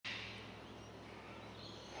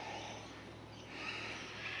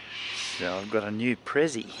So I've got a new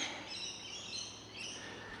Prezi.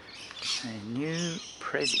 A new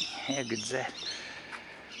Prezi. How good's that?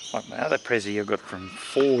 Like my other Prezi I got from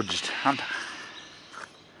Forged Hunter.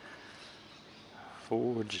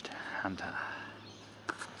 Forged Hunter.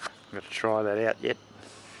 I've got to try that out yet.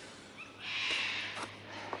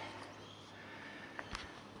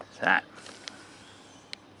 So.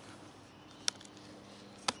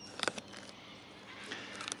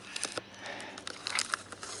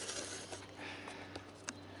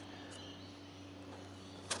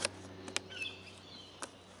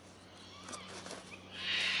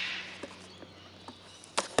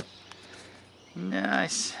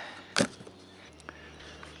 Nice.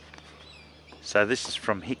 So this is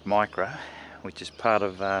from HIKMICRO, which is part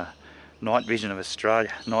of Night Vision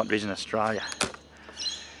Australia.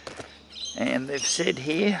 And they've said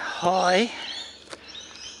here, hi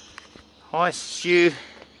Stu,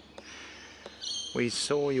 we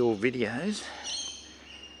saw your videos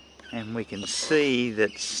and we can see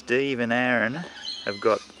that Steve and Aaron have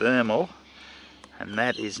got thermal, and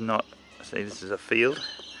that is not, see, this is a field,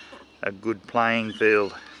 a good playing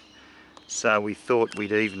field, so we thought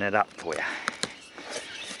we'd even it up for you.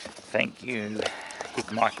 Thank you,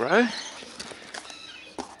 HIKMICRO,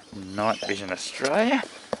 Night Vision Australia.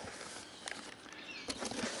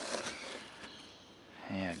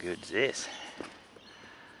 How good's this?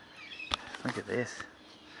 Look at this.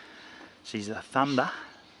 She's a Thunder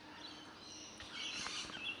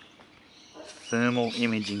thermal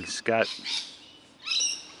imaging scope.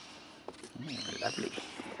 Oh, lovely.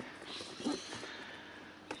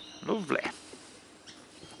 Lovely.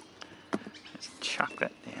 Let's chuck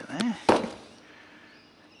that down there.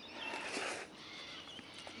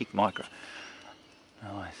 HIKMICRO.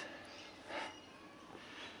 Nice.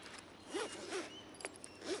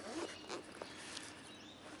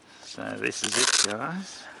 So this is it,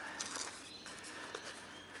 guys.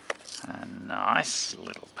 A nice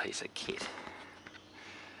little piece of kit.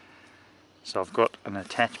 So I've got an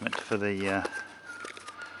attachment for the,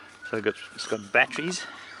 so it's got batteries,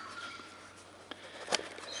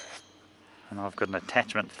 and I've got an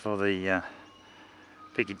attachment for the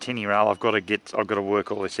Picatinny rail. I've got to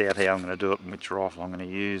work all this out, how I'm going to do it and which rifle I'm going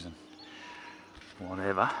to use and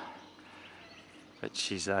whatever. But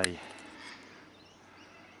she's a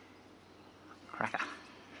cracker.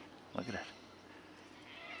 Look at it.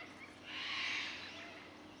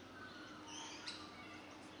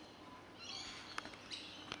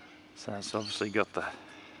 So it's obviously got the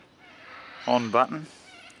on button.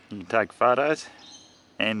 You can take photos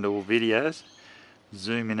and or videos,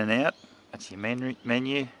 zoom in and out. That's your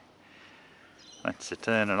menu. That's to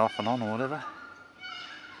turn it off and on or whatever.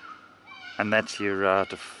 And that's your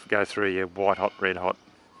to go through your white hot, red hot,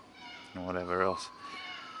 and whatever else.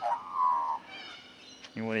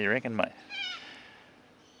 What do you reckon, mate?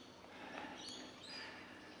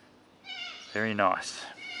 Very nice.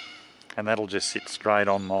 And that'll just sit straight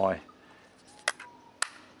on my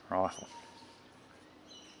rifle.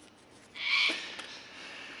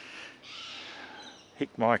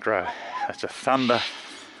 HIKMICRO. That's a Thunder.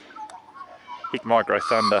 HIKMICRO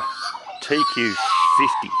Thunder TQ50.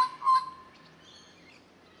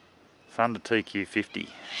 Thunder TQ50.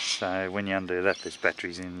 So when you undo that, there's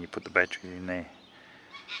batteries in. You put the batteries in there,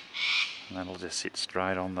 and that'll just sit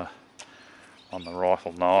straight on the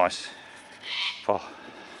rifle. Nice. Oh.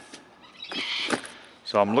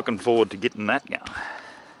 So I'm looking forward to getting that going.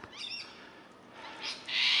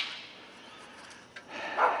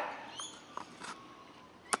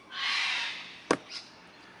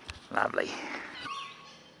 Lovely.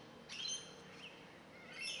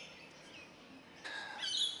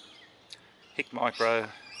 HIKMICRO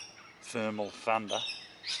Thermal Thunder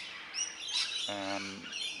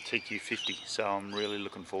TQ50. So I'm really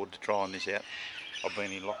looking forward to trying this out. I've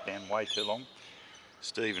been in lockdown way too long.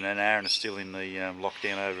 Stephen and Aaron are still in the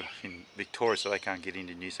lockdown over in Victoria, so they can't get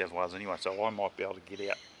into New South Wales anyway. So I might be able to get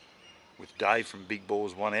out with Dave from Big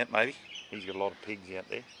Balls One Out, maybe. He's got a lot of pigs out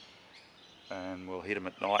there, and we'll hit them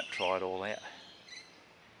at night, try it all out.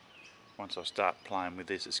 Once I start playing with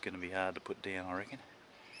this, it's going to be hard to put down, I reckon.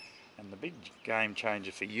 And the big game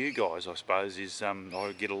changer for you guys, I suppose, is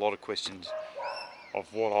I get a lot of questions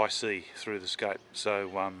of what I see through the scope. So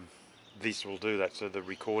this will do that. So the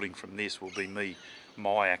recording from this will be me,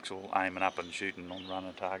 my actual aiming up and shooting on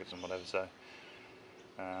running targets and whatever. So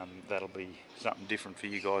that'll be something different for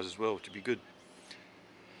you guys as well, which would be good.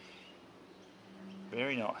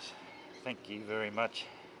 Very nice. Thank you very much,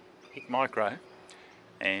 HIKMICRO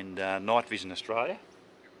and Night Vision Australia.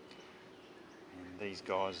 And these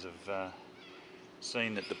guys have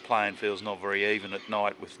seen that the playing field's not very even at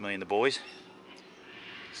night with me and the boys.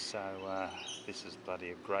 So this is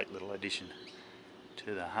bloody a great little addition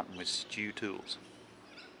to the hunting with stew tools.